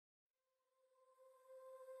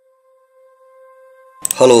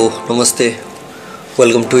Hello, Namaste.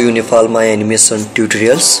 Welcome to Nepal my animation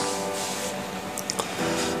tutorials.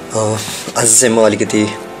 आज चाहिँ म अलिकति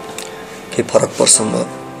के फरक पर्छ म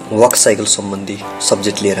वक साइकल सम्बन्धी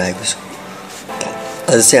सब्जेक्ट लिएर आएको छु।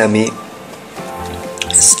 आज चाहिँ हामी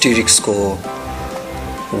स्टिरिक्सको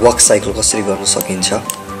वक साइकल कसरी गर्न सकिन्छ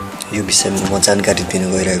यो विषयमा म जानकारी दिन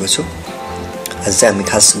गइरहेको छु। आज चाहिँ हामी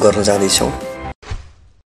खास गर्न जाँदै छौं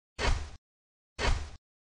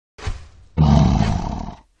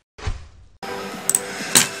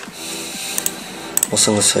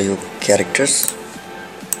मसँग छ यो क्यारेक्टरलाई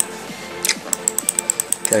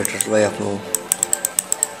आफ्नो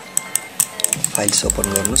फाइल्स ओपन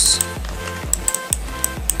गर्नुस्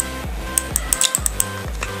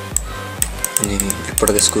अनि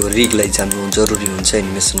एकपटक यसको रिगलाई जान्नु जरुरी हुन्छ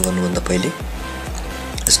एनिमेसन गर्नुभन्दा पहिले।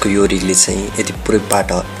 यसको यो रिगले चाहिँ यति पुरै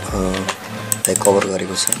पार्टलाई कभर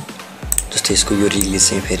गरेको छ। जस्तै यसको यो रिगले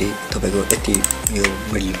चाहिँ फेरि तपाईको यति यो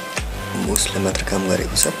मिडल मोस्टलाई मात्र काम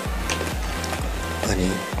गरेको छ अनि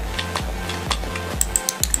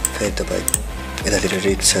फेरि तपाईको यतातिर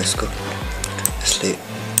रिग छ यसको यसले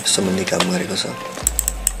सम्बन्धी काम गरेको छ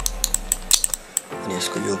अनि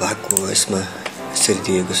यसको यो भागको यसमा यसरी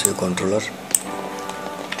दिएको छ यो कन्ट्रोलर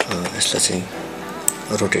यसलाई चाहिँ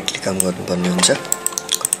रोटेटले काम गर्नुपर्ने हुन्छ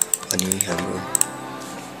अनि हाम्रो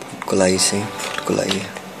फुटको लागि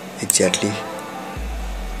एक्ज्याक्टली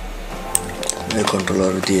यो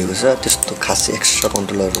कन्ट्रोलर दिएको छ। त्यस्तो खास एक्स्ट्रा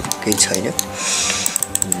कन्ट्रोलर केही छैन।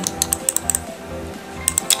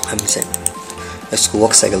 हामी चाहिँ यसको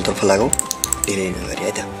वक साइकल तर्फ लागौं ढिलै नगरी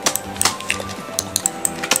है त।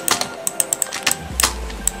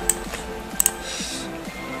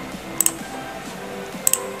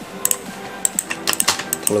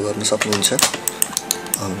 फलो गर्न सक्नुहुन्छ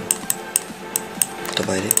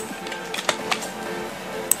तपाईले।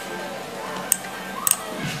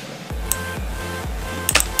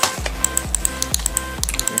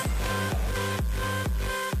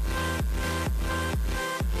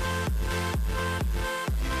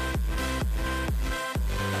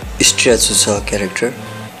 स्ट्रेच छ क्यारेक्टर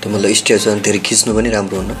त मतलब स्ट्रेच अनि धेरै खिच्नु पनि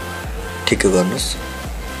राम्रो हुन्न ठिकै गर्नुस्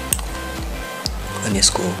अनि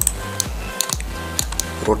यसको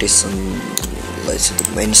रोटेसनलाई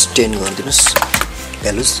चाहिँ -10 गरिदिनुस्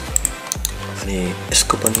भ्यालुज अनि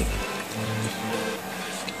यसको पनि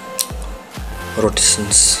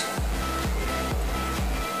रोटेसन्स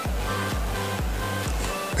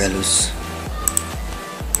भ्यालुज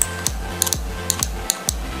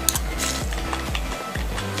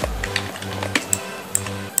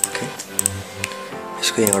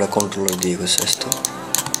यसको यहाँ एउटा कन्ट्रोलर दिएको छ। यस्तो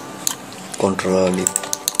कन्ट्रोलरले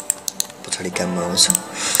पछाडि काममा आउँछ।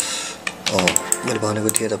 मैले भनेको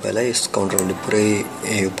थिएँ तपाईलाई यस कन्ट्रोलरले पुरै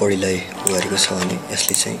यो बडीलाई गरेको छ भने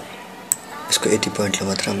यसले चाहिँ यसको 80 पोइन्टले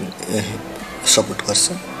मात्र सपोर्ट गर्छ।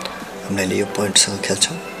 हामीले यो पोइन्टसँग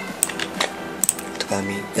खेल्छौं अथवा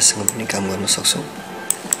हामी यससँग पनि काम गर्न सक्छौं।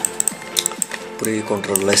 पुरै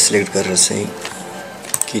कन्ट्रोलरलाई सिलेक्ट गरेर चाहिँ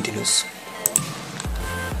के दिनुस्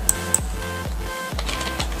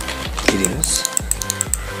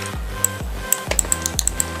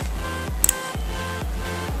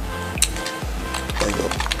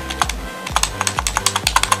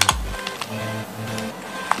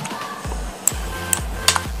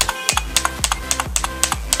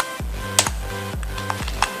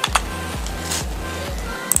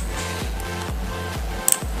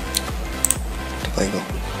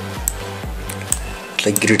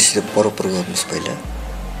लाइक ग्रिड सित बराबर गर्नुस्। पहिला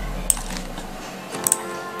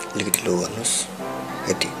अलिकति लो गर्नुस्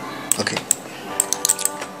यति ओके।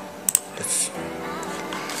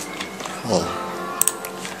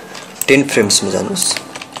 10 फ्रेम्समा जानुस्।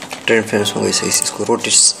 10 फ्रेम्समा गइसकेपछि यसको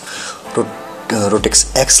रोटेक्स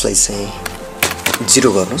एक्स लाई चाहिँ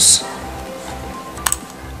 0 गर्नुस्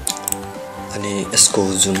अनि यसको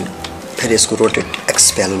जुन फेरि यसको रोटेट एक्स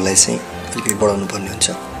भ्यालुलाई चाहिँ अलिकति बढाउनु पर्ने हुन्छ।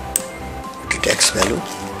 रोटेट एक्स भ्यालु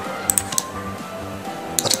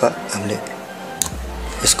अथवा हामीले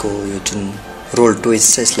यसको यो जुन रोल ट्विस्ट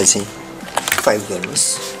छ यसलाई चाहिँ 5 गर्नुस्।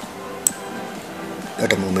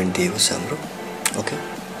 एउटा मोमेन्ट दिएको छ हाम्रो ओके।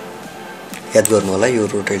 याद गर्नु होला यो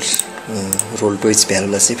रोल ट्विस्ट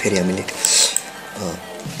भ्यालुलाई चाहिँ फेरि हामीले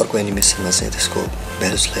अर्को एनिमेसनमा चाहिँ त्यसको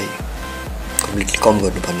भ्यालुजलाई कम्प्लिटली कम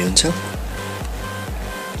गर्नुपर्ने हुन्छ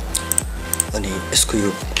अनि यसको यो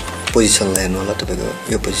पोजिसनलाई हेर्नु होला। तपाईको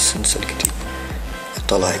यो पोजिसन अलिकति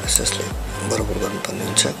तल आएको छ यसले बराबर गर्नुपर्ने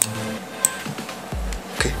हुन्छ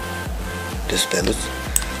ओके। त्यस भ्यालुज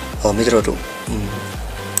मित्रहरु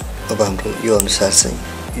अब हाम्रो यो अनुसार चाहिँ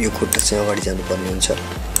यो खुट्टा चाहिँ अगाडि जानुपर्ने हुन्छ।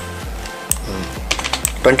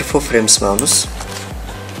 24 फ्रेम्समा आउनुस्।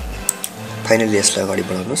 फाइनली यसलाई अगाडि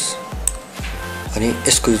बढाउनुस् अनि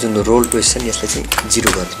यसको जुन रोल ट्विस्ट छ नि यसलाई चाहिँ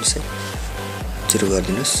 0 गरिदिनुस् है 0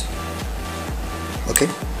 गरिदिनुस् ओके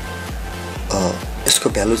यसको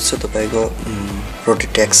भ्यालु छ तपाईको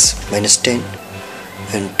rotate x -10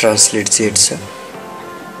 and translate z छ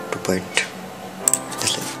 2 point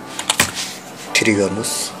यसलाई 3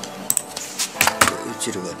 गर्नुस्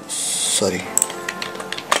 0 गर्नुस् सरी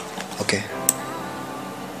ओके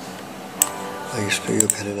यसको यो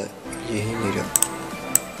भ्यालुलाई यही निर यो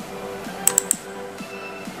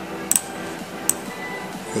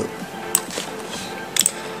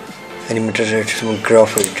एनिमेटेड रेडियसमा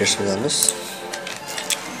ग्राफ एडिटर्समा जानुस्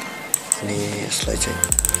अनि यसलाई चाहिँ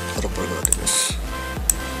बराबर गरिदिनुस्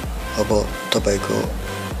अब तपाईको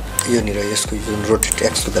यो निर यसको जुन रोटेट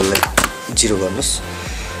x को भ्यालुलाई 0 गर्नुस्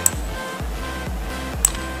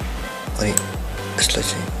अनि यसलाई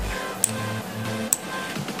चाहिँ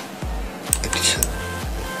यति छ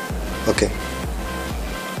ओके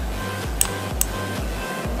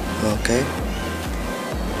ओके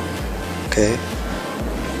ओके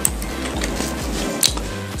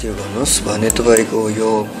 0 गर्नुस् भने तपाईको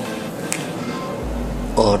यो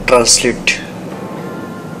ट्रान्सलेट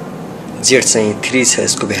z चाहिँ 3 छ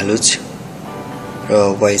यसको भ्यालुज र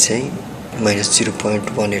y चाहिँ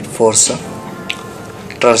 -0.184 छ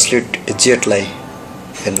ट्रान्सलेट z लाई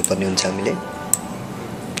हेर्नुपर्ने हुन्छ हामीले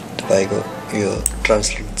तपाईको यो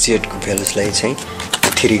ट्रान्सलेट z को भ्यालुजलाई चाहिँ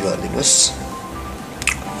 3 गरिदिनुस्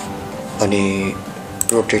अनि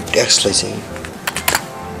रोटेट x लाई चाहिँ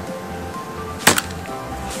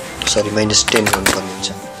सरी -10 गर्नुपर्ने हुन्छ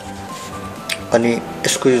अनि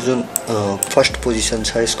यसको जुन फर्स्ट पोजिसन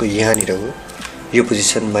छ यसको यहाँ निर हो यो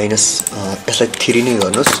पोजिसन माइनस यसलाई 3 नै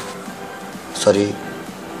गर्नुस् सरी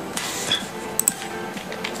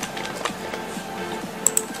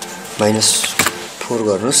 -4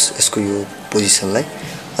 गर्नुस् यसको यो पोजिसनलाई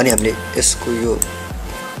अनि हामीले यसको यो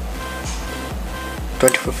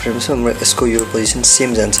 24 फ्रेम्समा यसको यो पोजिसन सेम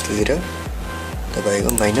जान्छ त्यतिर तपाईको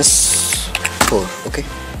 -4 ओके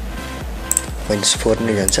 -4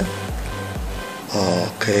 नै जान्छ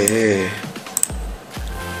okay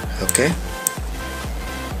okay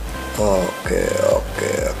okay okay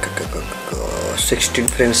okay 16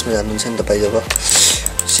 फ्रेम्समा जानुहुन्छ नि तपाई जब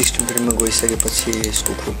 16 फ्रेममा गइसकेपछि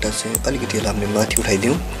यसको खुट्टा चाहिँ अलिकति हामीले माथि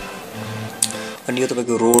उठाइदियौ अनि यो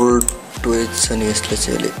तपाईको रोल ट्वेज छ नि यसले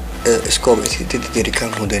चाहिँ यसको अब त्यति धेरै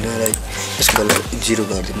काम हुँदैन लाइक यसको भ्यालु 0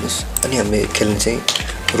 गरिदिनुस् अनि हामीले खेल्ने चाहिँ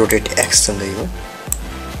रोटेट x सँगै हो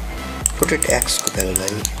रोटेट x को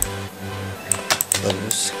भ्यालुलाई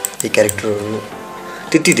गर्नुस् यो क्यारेक्टरहरु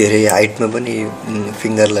त्यति धेरै हाइटमा पनि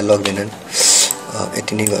फिंगरलाई लग्दैनन्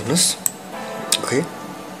यति नै गर्नुस् ओके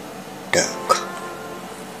टक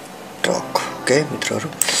टक ओके मित्रहरु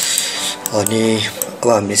अनि अब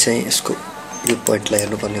हामीले चाहिँ यसको यो पोइन्टलाई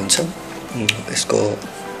हेर्नुपर्ने हुन्छ यसको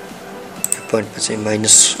यो पोइन्टमा चाहिँ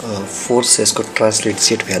 -4 छ यसको ट्रान्सलेट z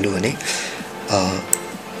भ्यालु भने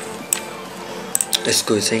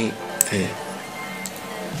यसको चाहिँ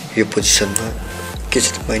यो पोजिसनमा के छ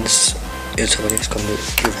माइनस यो छ भने यसको यो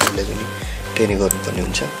भ्यालुलाई पनि त्यही गर्नुपर्ने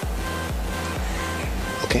हुन्छ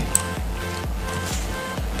ओके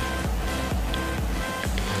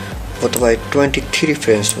अब तपाई 23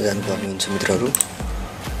 फ्रेम्समा जानुपर्ने हुन्छ मित्रहरु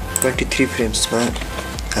 23 फ्रेम्समा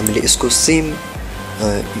हामीले यसको सेम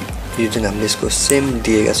यो जुन हामीले यसको सेम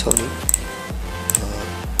दिएका छौं नि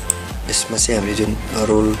यसमा चाहिँ हामीले जुन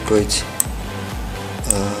रोल ट्वेज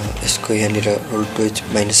यसको यहाँ निर रोल ट्वेज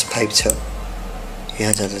 -5 छ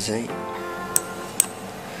यहाँ जाँदा चाहिँ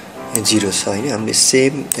 0 छ हैन हामीले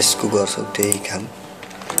सेम यसको गर्छौं त्यही काम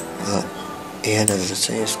यहाँ जाँदा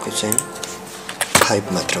चाहिँ यसको चाहिँ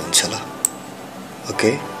 5 मात्र हुन्छ ल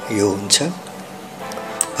ओके यो हुन्छ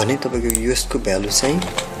भने तपाईको यसको भ्यालु चाहिँ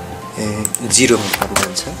 0 मा पर्न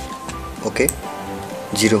जान्छ ओके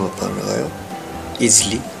 0 मा पर्न गयो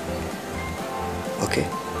इजिली ओके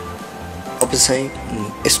अब चाहिँ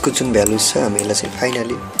यसको जुन भ्यालु छ हामी यसलाई चाहिँ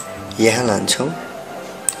फाइनली यहाँ लान्छौं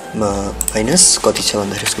माइनस कति छ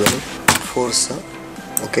भन्दा यसको भ्यालु 4 छ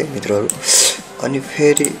ओके मित्रहरु अनि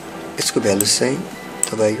फेरि यसको भ्यालु चाहिँ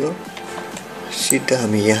तपाईको सिधा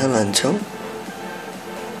हामी यहाँ लान्छौं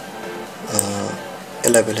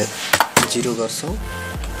यसलाई पहिले 0 गर्छौं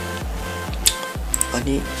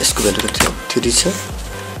अनि यसको भ्यालु कति छ 3 छ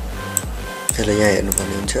यसलाई यहाँ हेर्नु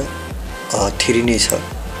पर्ने हुन्छ 3 नै छ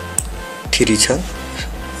 3 छ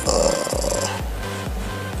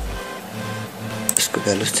यसको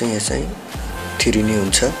भ्यालु चाहिँ यहाँ चाहिँ 3 नै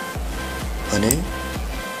हुन्छ भने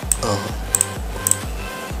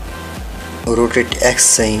रोटेट x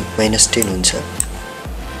चाहिँ -10 हुन्छ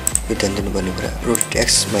यो ध्यान दिनुपर्ने कुरा रोटेट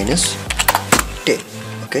x -10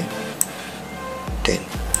 ओके 10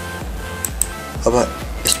 अब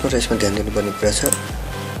यसमा र यसमा ध्यान दिनुपर्ने कुरा छ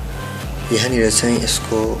यहाँनिर चाहिँ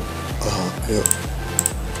यसको यो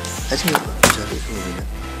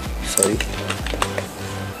सरी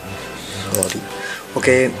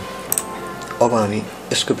ओके अब हामी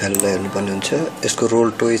यसको भ्यालुलाई हेर्नुपर्ने हुन्छ यसको रोल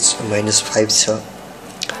टोइज -5 छ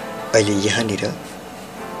अहिले यहाँनिर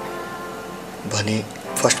भने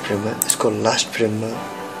फर्स्ट फ्रेममा यसको लास्ट फ्रेममा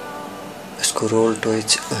यसको रोल टोइज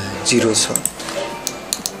 0 छ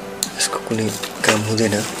यसको कुनै काम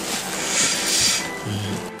हुँदैन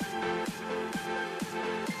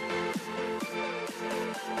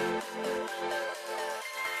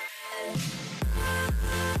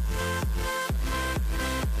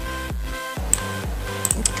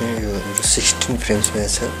यो 16 फ्रेम्समा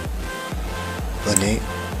छ भने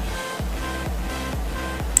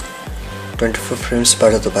 24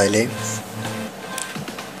 फ्रेम्सबाट तपाईले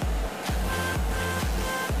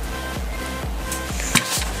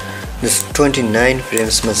 29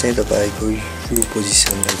 फ्रेम्समा चाहिँ तपाईको यो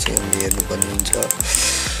पोजिसनलाई चाहिँ हामीले हेर्नुपर्ने हुन्छ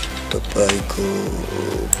तपाईको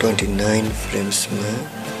 29 फ्रेम्समा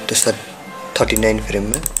त्यसमा 39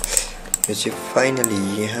 फ्रेममा यो चाहिँ फाइनली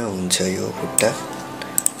यहाँ हुन्छ यो खुट्टा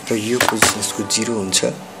र यो पोजिसनको 0 हुन्छ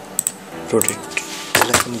रोटेट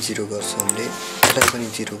यसलाई पनि 0 गर्छौं हामीले यसलाई पनि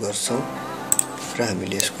 0 गर्छौं र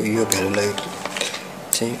हामीले यसको यो भ्यालुलाई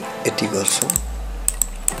चाहिँ यति गर्छौं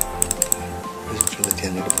यसलाई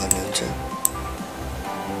ध्यान दिनुपर्ने हुन्छ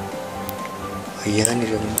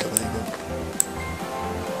यहाँनिर पनि तपाईको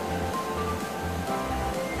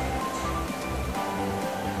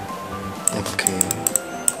ओके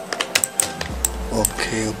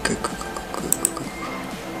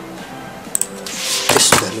यस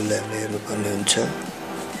भ्यालुलाई हामीले हेर्नुपर्ने हुन्छ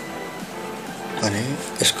भने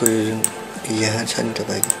यसको यो जुन यहाँ छ नि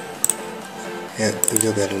तपाईको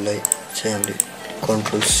यो भ्यालुलाई चाहिँ हामीले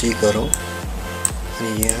कन्ट्रोल सी गरौँ अनि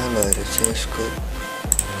यहाँ लगेर चाहिँ यसको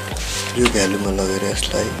यो भ्यालुमा लगेर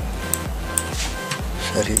यसलाई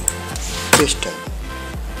सरी पेस्ट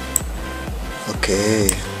ओके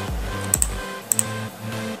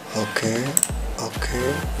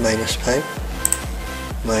 -5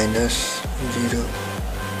 -0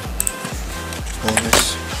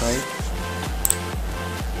 -5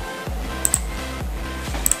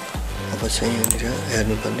 अब चाहिँ यहाँनिर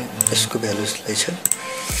हेर्नुपर्ने यसको भ्यालुजलाई छ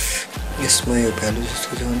यसमा यो भ्यालु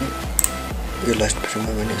जस्तो छ भने यो लास्ट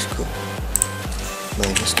फ्रेममा भने यसको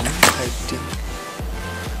 -5 दिउँ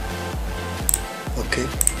ओके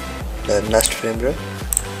लास्ट फ्रेम र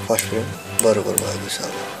फर्स्ट फ्रेम बराबर भएको छ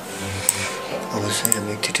अब चाहिँ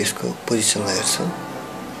हामी एकचोटि यसको पोजिसनलाई हेर्छौं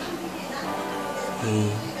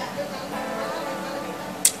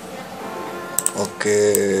ओके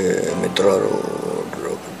मित्रहरु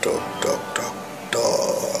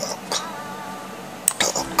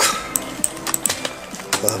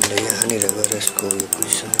हामीले यहाँनिर गएर यसको यो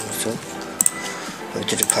पोजिसन गर्छौं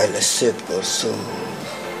एकचोटि फाइललाई सेभ गर्छौं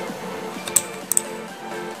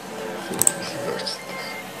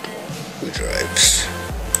drives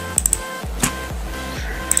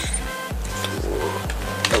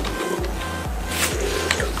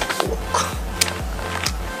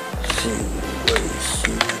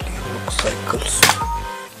cycles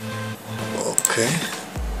okay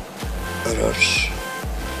errors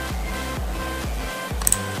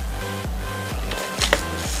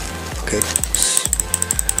okay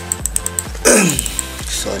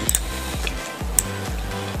sorry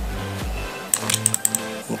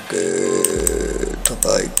okay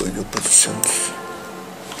तपाईको यो पोजिसन्स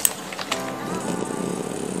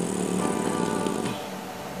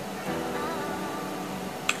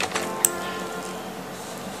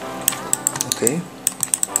ओके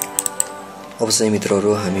अब चाहिँ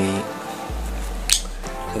मित्रहरु हामी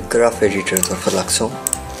ग्राफ एडिटर तर्फ लाग्छौं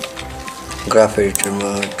ग्राफ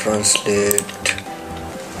एडिटरमा ट्रान्सलेट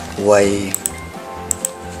y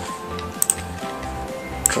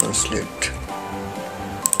translate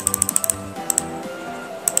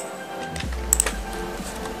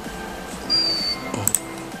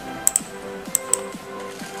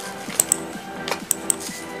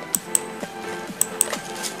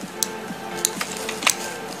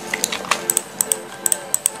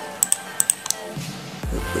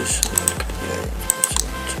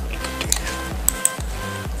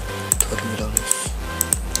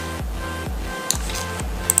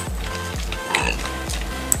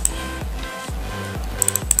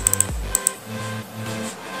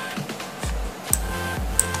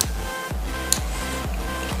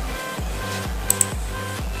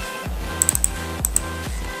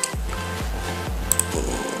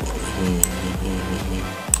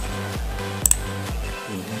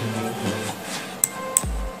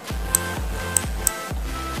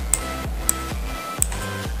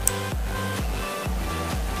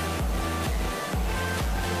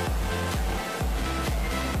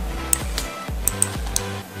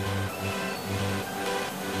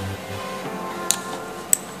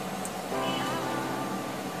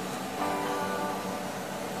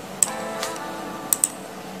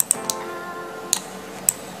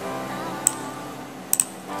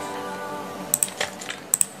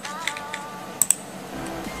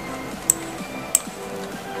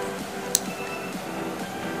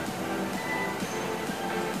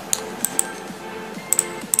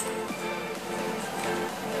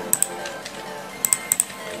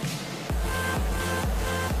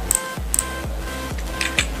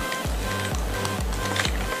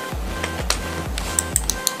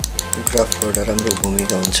फोटोग्राफको एउटा राम्रो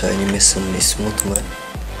भूमिका हुन्छ एनिमेसन स्मुथमा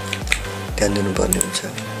ध्यान दिनुपर्ने हुन्छ।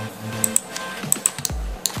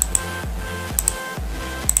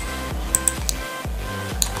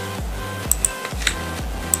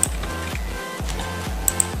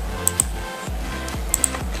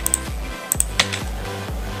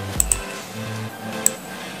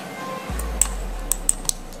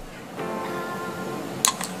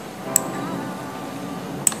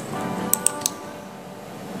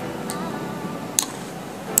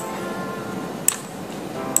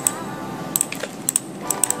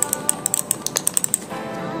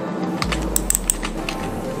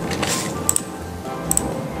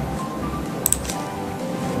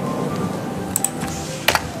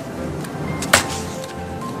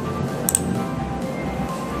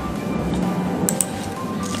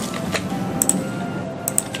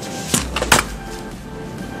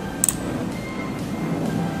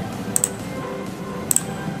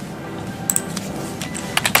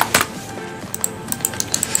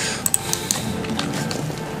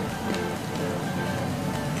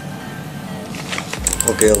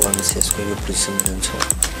 ओके, अब हामी चाहिँ यसको यो पोजिसन जान्छौँ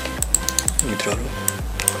मित्रहरू।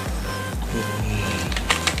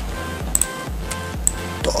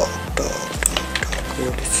 यो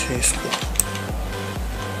चाहिँ यसको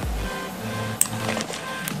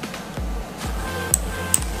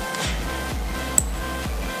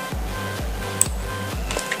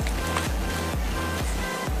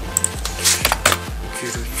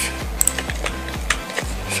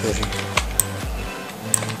सरी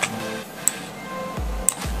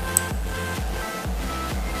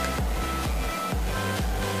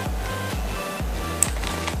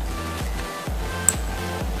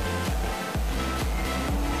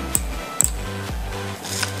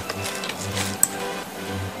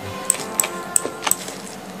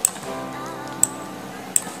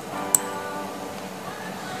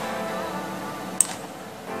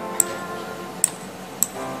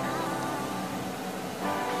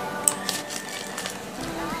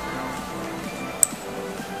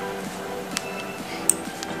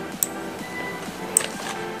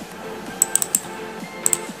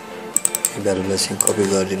भ्यालुलाई चाहिँ कपी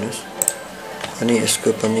गरिदिनुहोस् अनि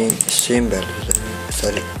यसको पनि सेम भ्यालुलाई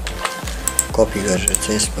यसरी कपी गरेर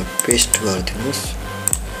चाहिँ यसमा पेस्ट गरिदिनुहोस्।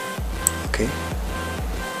 ओके,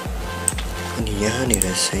 अनि यहाँनिर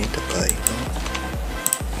चाहिँ तपाईको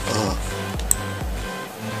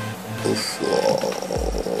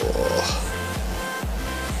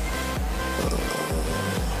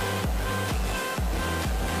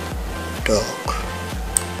डक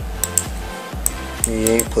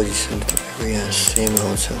यही पोजिसन तपाईको यहाँ सेम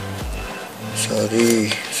आउँछ। सरी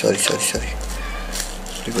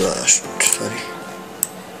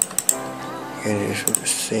यहाँनिर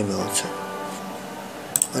सेम आउँछ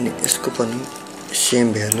अनि यसको पनि सेम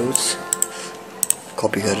भ्यालुज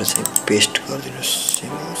कपी गरेर चाहिँ पेस्ट गरिदिनुहोस्,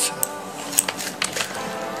 सेम आउँछ।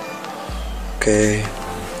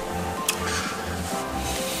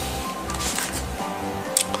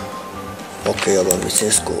 ओके, अब हामी चाहिँ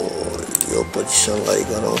यसको यो पोजिसनलाई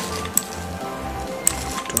गरौँ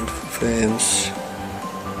 24 फ्रेम्स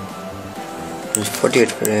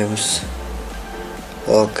 48 फ्रेम्स।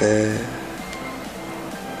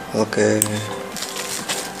 ओके,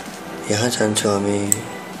 यहाँ जान्छौँ हामी।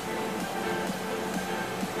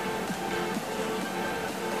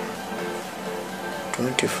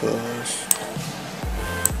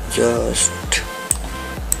 just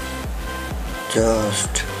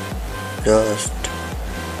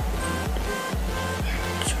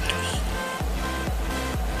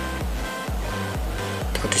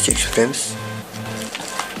 36 फ्रेम्स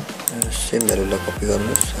सेम भ्यालुलाई कपी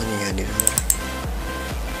गर्नुहोस् अनि यहाँनिर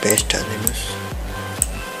पेस्ट हाल्नुहोस्।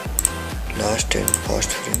 लास्ट एन्ड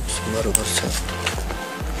फर्स्ट फ्रेम्स बराबर छ।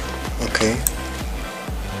 ओके,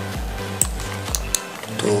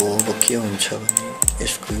 तो अब के हुन्छ भने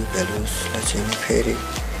यसको यो भ्यालुजलाई चाहिँ फेरि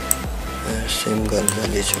सेम गर्न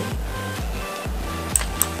जानेछौँ।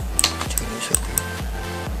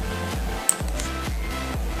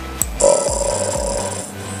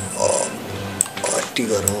 कति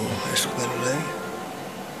गरौँ यसको भ्यालुलाई।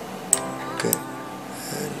 ओके,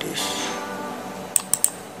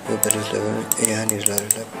 यो भ्यालुजलाई यहाँनिर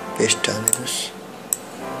लगेर पेस्ट हाल्नुहोस्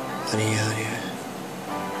अनि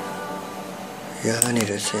यहाँनिर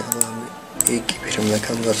चाहिँ अब हामी एक फ्रेमलाई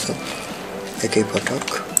काम गर्छौँ एकैपटक।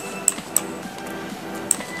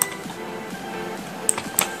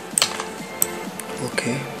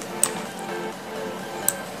 Okay,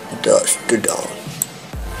 just down,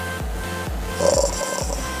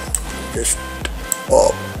 just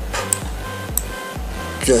up,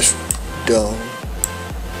 just down,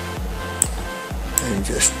 and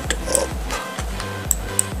just up,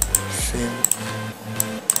 same.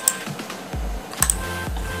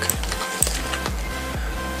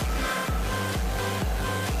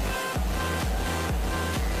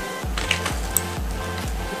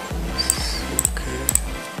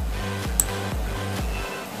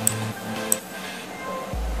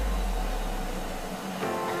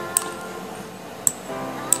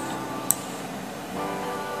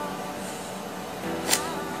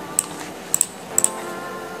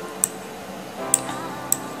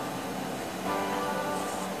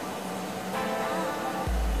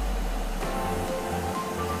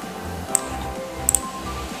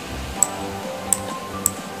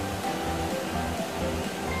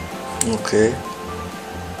 Okay.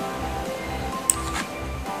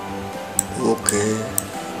 Okay.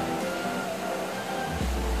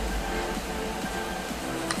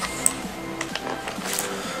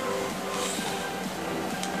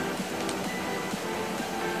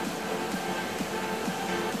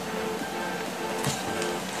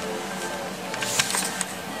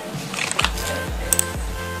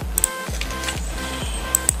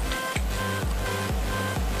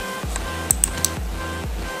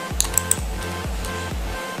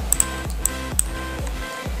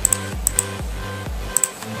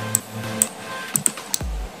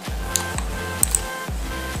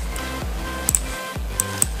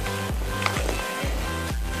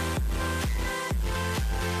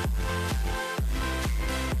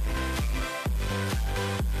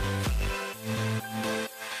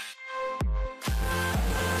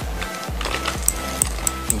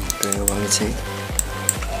 अब हामी चाहिँ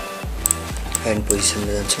ह्यान्ड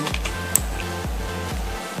पोजिसनमा जान्छौँ।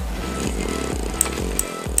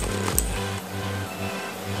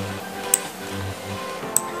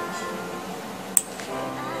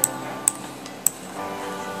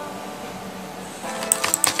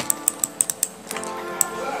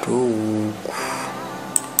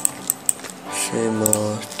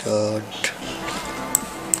 Start.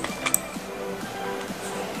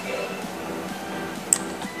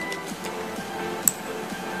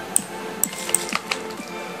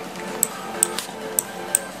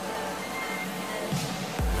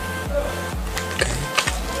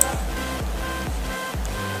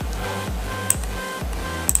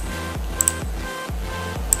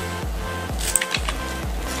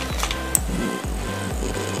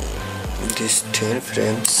 This 10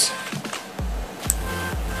 frames.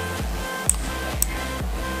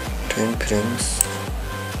 10 frames.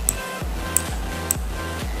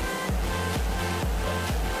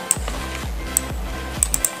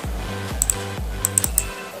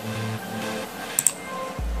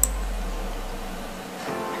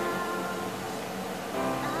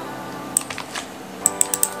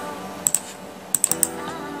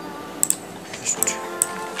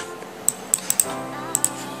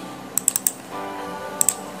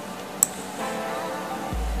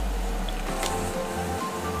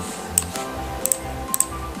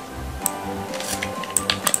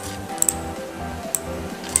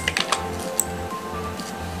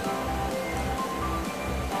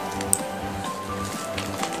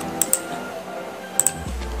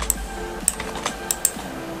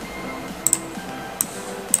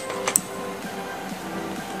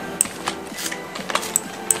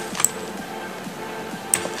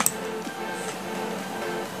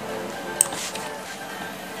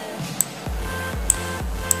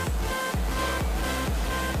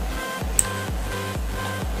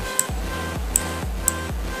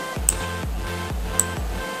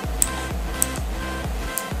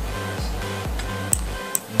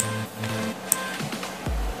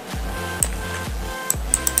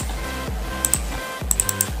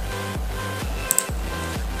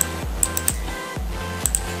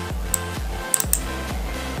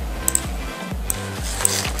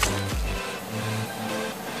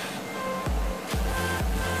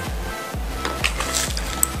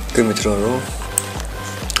 Okay मित्रहरू,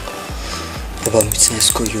 अब हामी चाहिँ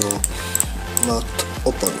यसको यो माउथ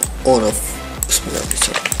ओपन अन अफ उसमा जाँदैछ।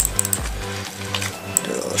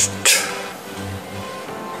 जस्ट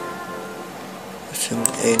यसमा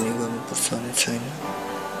एनी गर्नुपर्छ भने छैन।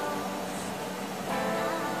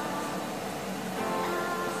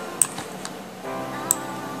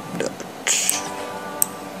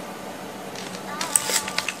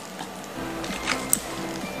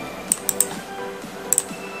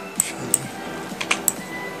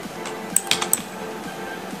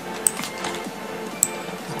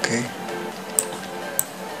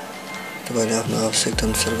 तपाईले आफ्नो आवश्यकता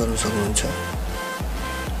अनुसार गर्न सक्नुहुन्छ।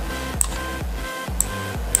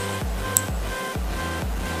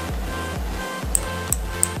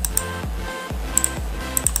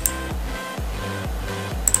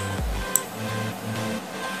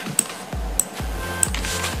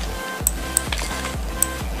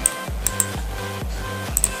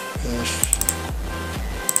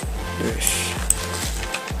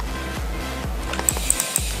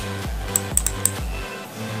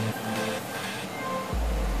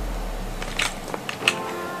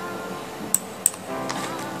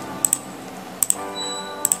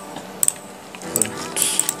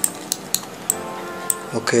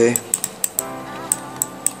 Okay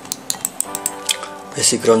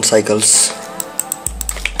basic run cycles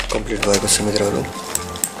complete भएको छ मित्रहरू।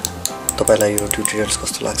 तपाईलाई यो ट्युटोरियल्स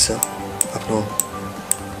कस्तो लाग्छ आफ्नो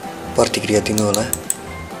प्रतिक्रिया दिनु होला।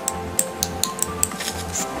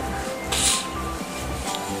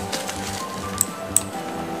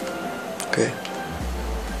 ओके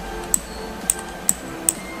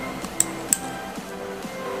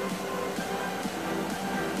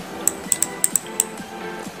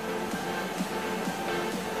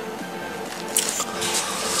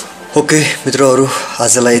ओके मित्रहरू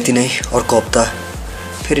आजलाई यति नै। अर्को हप्ता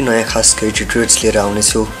फेरि नयाँ खास केही ट्युटोरियल्स लिएर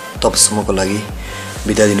आउनेछु। तबसम्मको लागि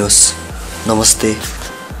बिदा दिनुहोस्। नमस्ते।